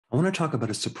I want to talk about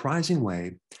a surprising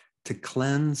way to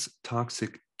cleanse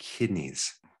toxic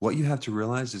kidneys. What you have to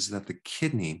realize is that the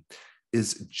kidney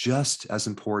is just as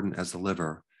important as the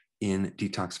liver in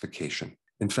detoxification.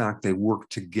 In fact, they work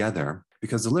together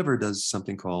because the liver does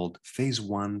something called phase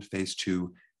one, phase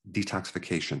two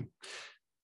detoxification.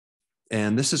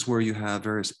 And this is where you have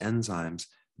various enzymes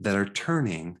that are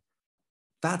turning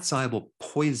fat soluble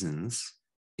poisons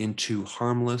into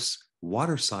harmless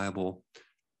water soluble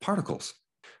particles.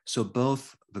 So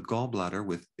both the gallbladder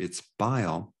with its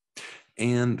bile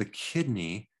and the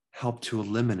kidney help to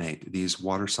eliminate these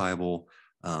water soluble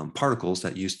particles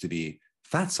that used to be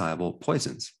fat soluble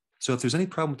poisons. So if there's any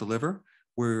problem with the liver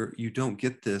where you don't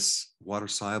get this water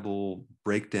soluble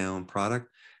breakdown product,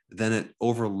 then it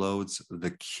overloads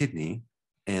the kidney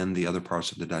and the other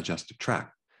parts of the digestive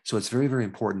tract. So it's very, very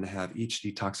important to have each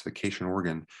detoxification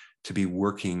organ to be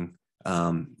working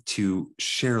to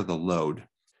share the load.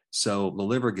 So the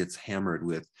liver gets hammered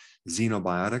with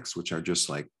xenobiotics, which are just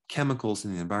like chemicals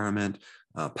in the environment,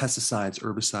 pesticides,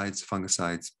 herbicides,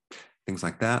 fungicides, things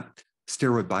like that.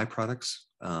 Steroid byproducts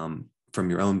from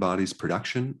your own body's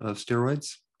production of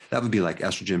steroids. That would be like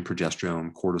estrogen,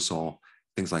 progesterone, cortisol,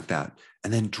 things like that.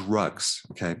 And then drugs,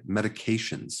 okay,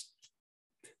 medications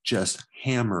just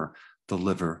hammer the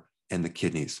liver and the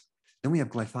kidneys. Then we have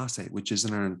glyphosate, which is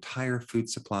in our entire food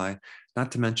supply,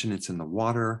 not to mention it's in the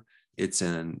water, it's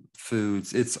in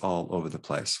foods, it's all over the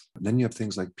place. Then you have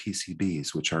things like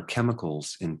PCBs, which are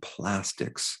chemicals in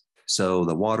plastics. So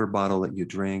the water bottle that you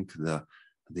drink,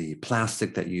 the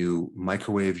plastic that you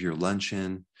microwave your lunch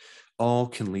in, all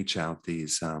can leach out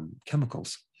these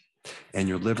chemicals. And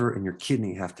your liver and your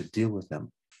kidney have to deal with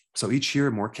them. So each year,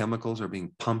 more chemicals are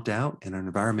being pumped out and our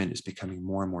environment is becoming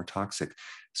more and more toxic.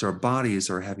 So our bodies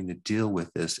are having to deal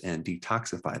with this and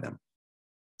detoxify them.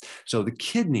 So the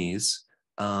kidneys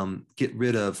get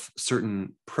rid of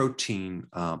certain protein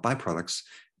byproducts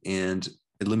and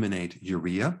eliminate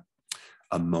urea,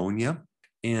 ammonia,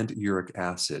 and uric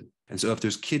acid. And so if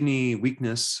there's kidney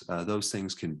weakness, those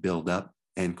things can build up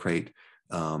and create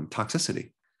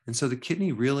toxicity. And so the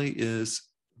kidney really is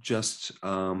just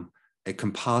a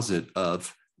composite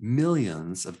of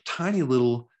millions of tiny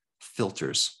little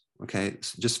filters, okay?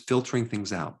 Just filtering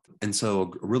things out. And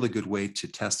so a really good way to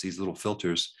test these little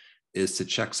filters is to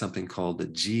check something called the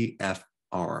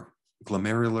GFR,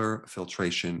 glomerular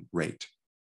filtration rate.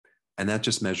 And that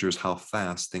just measures how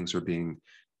fast things are being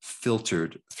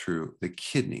filtered through the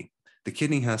kidney. The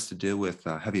kidney has to deal with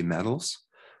heavy metals.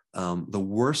 The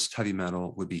worst heavy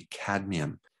metal would be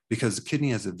cadmium because the kidney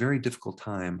has a very difficult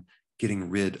time getting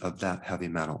rid of that heavy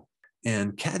metal.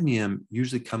 And cadmium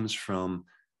usually comes from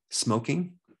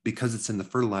smoking because it's in the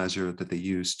fertilizer that they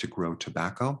use to grow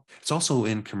tobacco. It's also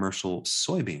in commercial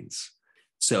soybeans.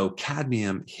 So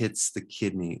cadmium hits the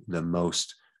kidney the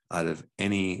most out of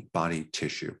any body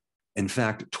tissue. In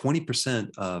fact,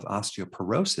 20% of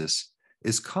osteoporosis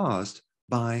is caused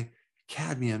by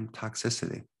cadmium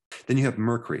toxicity. Then you have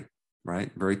mercury, right?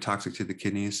 Very toxic to the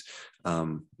kidneys.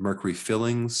 Mercury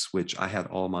fillings, which I had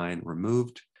all mine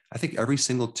removed. I think every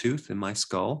single tooth in my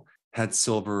skull had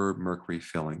silver mercury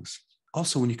fillings.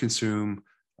 Also, when you consume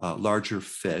larger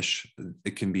fish,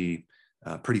 it can be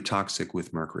pretty toxic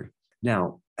with mercury.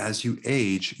 Now, as you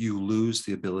age, you lose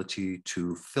the ability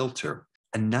to filter.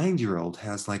 A 90-year-old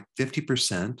has like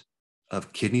 50%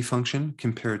 of kidney function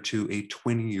compared to a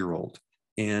 20-year-old.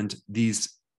 And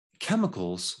these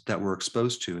chemicals that we're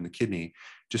exposed to in the kidney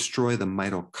destroy the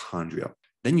mitochondria.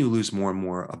 Then you lose more and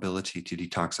more ability to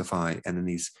detoxify, and then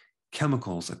these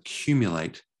chemicals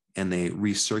accumulate and they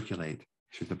recirculate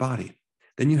through the body.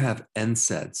 Then you have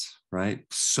NSAIDs, right?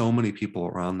 So many people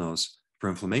are on those for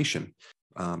inflammation.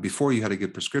 Before you had a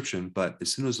good prescription, but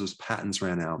as soon as those patents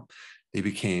ran out, they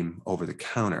became over the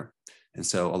counter. And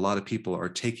so a lot of people are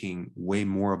taking way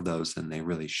more of those than they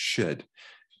really should.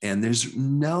 And there's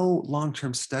no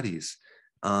long-term studies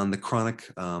on the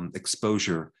chronic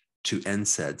exposure to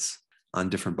NSAIDs on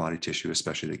different body tissue,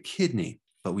 especially the kidney.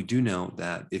 But we do know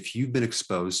that if you've been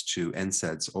exposed to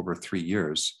NSAIDs over 3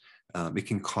 years, it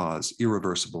can cause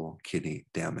irreversible kidney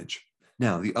damage.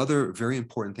 Now, the other very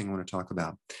important thing I want to talk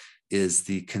about is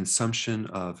the consumption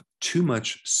of too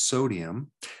much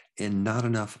sodium and not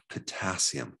enough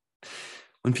potassium.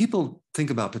 When people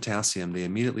think about potassium, they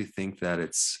immediately think that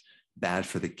it's bad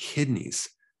for the kidneys,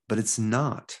 but it's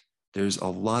not. There's a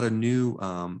lot of new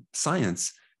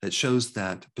science that shows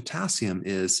that potassium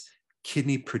is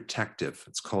kidney protective.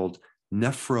 It's called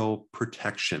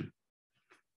nephroprotection.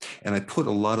 And I put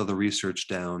a lot of the research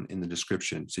down in the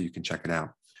description so you can check it out.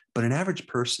 But an average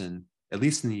person, at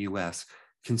least in the US,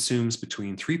 consumes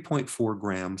between 3.4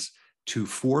 grams to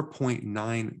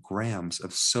 4.9 grams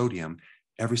of sodium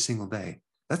every single day.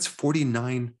 That's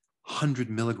 4,900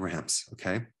 milligrams,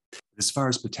 okay? As far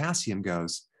as potassium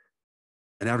goes,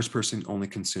 an average person only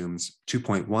consumes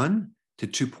 2.1 to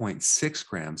 2.6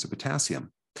 grams of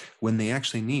potassium when they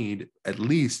actually need at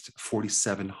least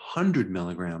 4,700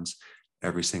 milligrams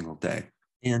every single day.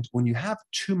 And when you have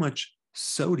too much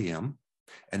sodium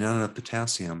and not enough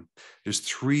potassium, there's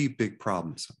three big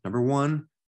problems. Number one,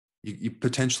 you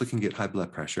potentially can get high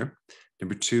blood pressure.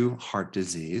 Number two, heart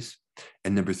disease.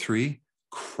 And number three,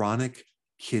 chronic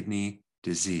kidney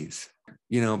disease.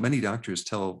 You know, many doctors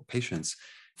tell patients,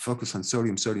 focus on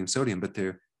sodium, sodium, sodium, but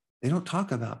they don't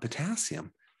talk about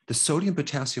potassium. The sodium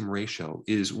potassium ratio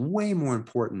is way more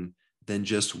important than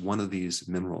just one of these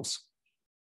minerals.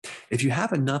 If you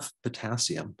have enough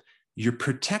potassium, you're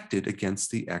protected against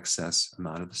the excess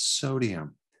amount of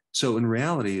sodium. So in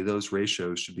reality, those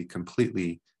ratios should be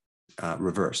completely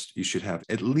reversed. You should have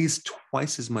at least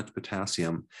twice as much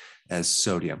potassium as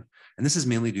sodium. And this is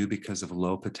mainly due because of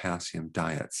low potassium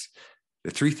diets.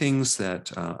 The three things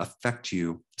that affect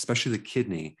you, especially the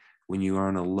kidney, when you are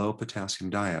on a low potassium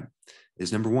diet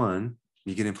is number one,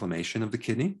 you get inflammation of the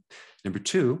kidney. Number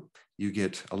two, you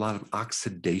get a lot of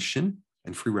oxidation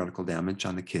and free radical damage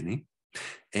on the kidney.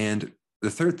 And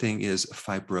the third thing is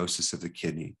fibrosis of the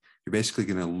kidney. You're basically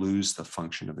going to lose the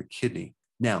function of the kidney.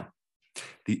 Now,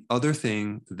 the other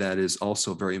thing that is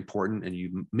also very important, and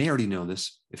you may already know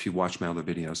this if you watch my other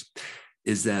videos,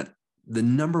 is that the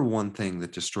number one thing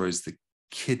that destroys the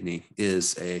kidney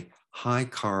is a high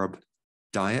carb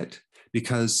diet.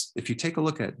 Because if you take a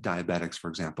look at diabetics, for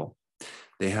example,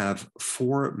 they have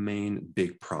four main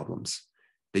big problems.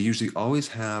 They usually always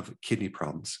have kidney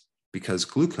problems because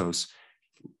glucose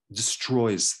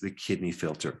destroys the kidney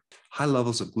filter. High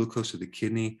levels of glucose in the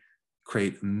kidney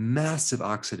create massive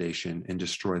oxidation and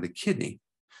destroy the kidney.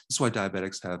 This is why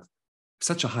diabetics have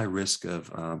such a high risk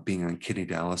of being on kidney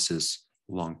dialysis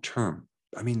long term.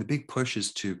 I mean, the big push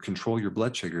is to control your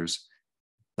blood sugars,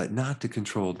 but not to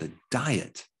control the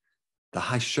diet, the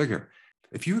high sugar.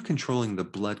 If you are controlling the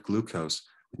blood glucose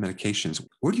with medications,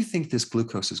 where do you think this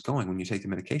glucose is going when you take the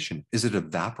medication? Is it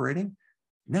evaporating?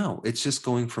 No, it's just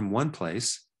going from one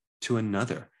place to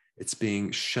another. It's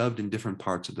being shoved in different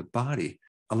parts of the body.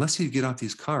 Unless you get off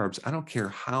these carbs, I don't care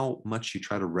how much you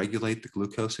try to regulate the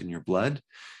glucose in your blood,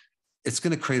 it's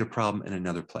going to create a problem in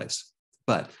another place.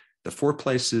 But the four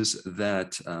places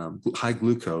that high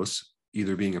glucose,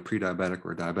 either being a pre-diabetic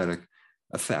or a diabetic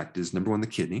effect, is number one, the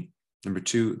kidney. Number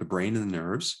two, the brain and the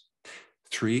nerves.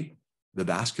 Three, the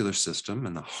vascular system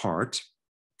and the heart.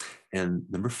 And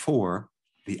number four,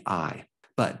 the eye.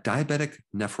 But diabetic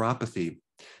nephropathy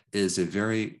is a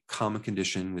very common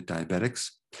condition with diabetics,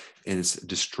 and it's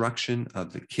destruction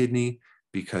of the kidney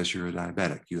because you're a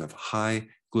diabetic. You have high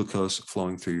glucose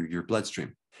flowing through your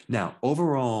bloodstream. Now,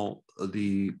 overall,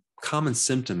 the common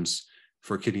symptoms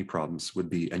for kidney problems would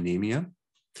be anemia,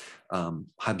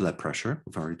 high blood pressure,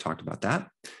 we've already talked about that,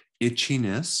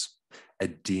 itchiness,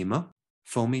 edema,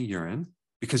 foamy urine,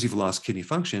 because you've lost kidney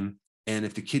function. And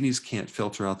if the kidneys can't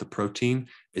filter out the protein,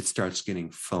 it starts getting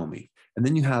foamy. And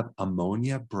then you have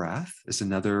ammonia breath is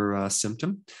another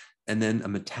symptom. And then a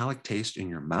metallic taste in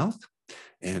your mouth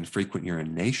and frequent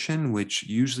urination, which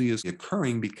usually is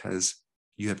occurring because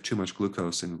you have too much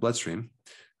glucose in the bloodstream.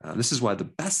 This is why the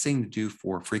best thing to do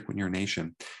for frequent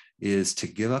urination is to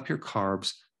give up your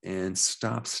carbs and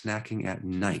stop snacking at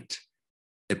night.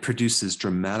 It produces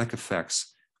dramatic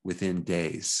effects within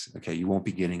days. Okay, you won't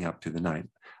be getting up through the night.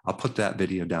 I'll put that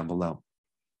video down below.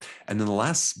 And then the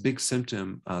last big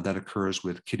symptom that occurs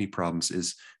with kidney problems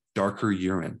is darker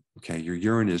urine. Okay, your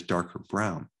urine is darker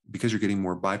brown because you're getting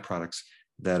more byproducts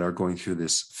that are going through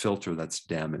this filter that's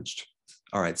damaged.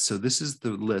 All right, so this is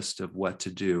the list of what to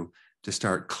do to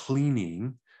start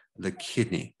cleaning the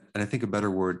kidney. And I think a better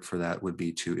word for that would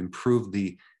be to improve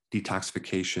the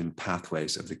detoxification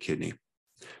pathways of the kidney.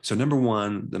 So number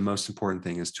one, the most important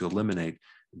thing is to eliminate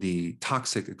the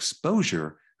toxic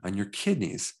exposure on your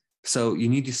kidneys. So you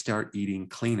need to start eating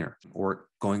cleaner or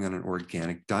going on an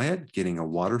organic diet, getting a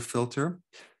water filter,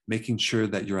 making sure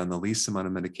that you're on the least amount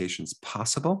of medications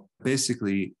possible,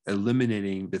 basically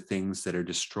eliminating the things that are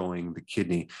destroying the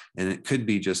kidney. And it could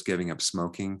be just giving up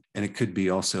smoking. And it could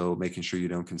be also making sure you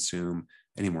don't consume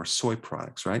any more soy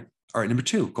products, right? All right, number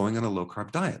two, going on a low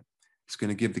carb diet. It's going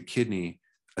to give the kidney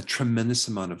a tremendous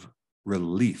amount of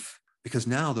relief because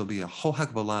now there'll be a whole heck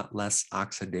of a lot less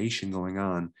oxidation going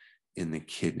on in the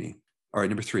kidney. All right,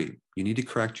 number three, you need to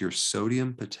correct your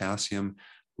sodium potassium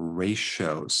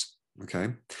ratios. Okay.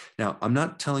 Now, I'm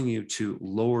not telling you to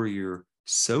lower your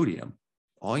sodium.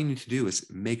 All you need to do is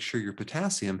make sure your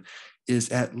potassium is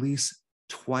at least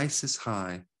twice as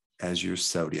high as your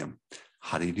sodium.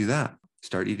 How do you do that?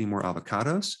 Start eating more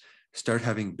avocados, start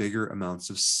having bigger amounts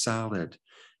of salad,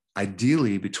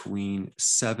 ideally between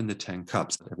 7 to 10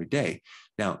 cups every day.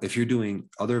 Now, if you're doing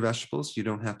other vegetables, you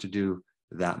don't have to do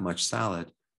that much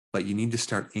salad, but you need to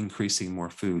start increasing more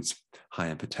foods high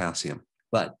in potassium.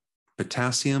 But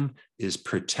potassium is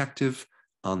protective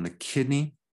on the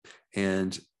kidney,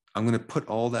 and I'm going to put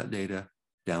all that data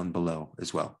down below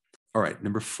as well. All right,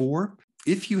 number 4,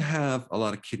 if you have a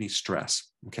lot of kidney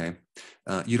stress, okay,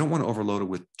 you don't want to overload it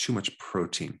with too much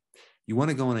protein. You want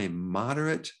to go on a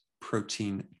moderate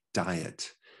protein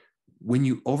diet. When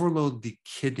you overload the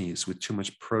kidneys with too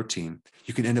much protein,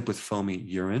 you can end up with foamy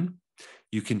urine.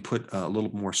 You can put a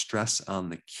little more stress on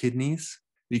the kidneys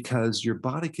because your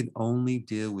body can only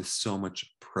deal with so much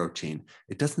protein.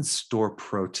 It doesn't store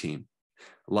protein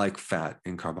like fat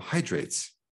and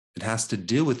carbohydrates. It has to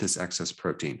deal with this excess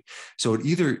protein. So it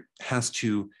either has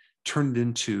to turn it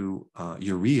into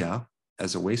urea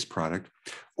as a waste product,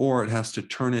 or it has to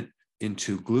turn it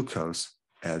into glucose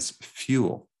as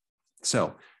fuel.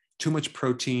 So too much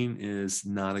protein is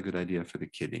not a good idea for the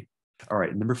kidney. All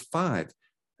right, number 5,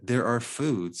 there are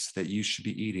foods that you should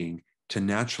be eating to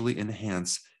naturally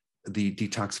enhance the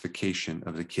detoxification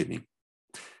of the kidney.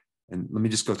 And let me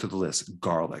just go through the list.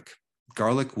 Garlic.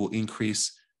 Garlic will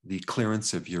increase the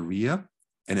clearance of urea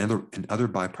and other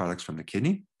byproducts from the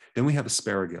kidney. Then we have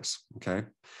asparagus, okay?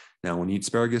 Now, when you eat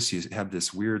asparagus, you have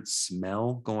this weird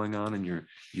smell going on in your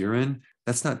urine.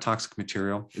 That's not toxic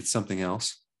material. It's something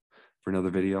else for another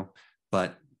video.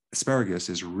 But asparagus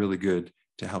is really good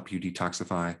to help you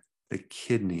detoxify the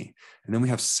kidney. And then we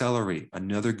have celery,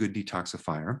 another good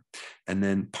detoxifier. And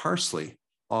then parsley,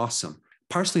 awesome.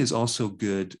 Parsley is also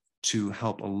good to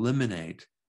help eliminate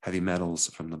heavy metals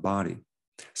from the body.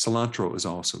 Cilantro is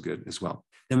also good as well.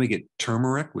 Then we get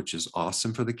turmeric, which is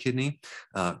awesome for the kidney.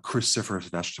 Cruciferous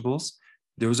vegetables.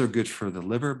 Those are good for the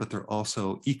liver, but they're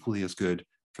also equally as good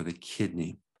for the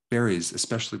kidney. Berries,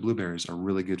 especially blueberries, are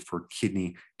really good for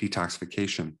kidney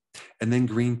detoxification. And then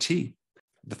green tea.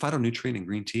 The phytonutrient in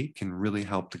green tea can really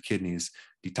help the kidneys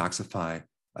detoxify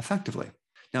effectively.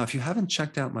 Now, if you haven't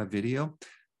checked out my video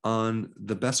on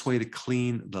the best way to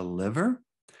clean the liver,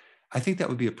 I think that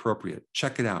would be appropriate.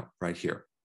 Check it out right here.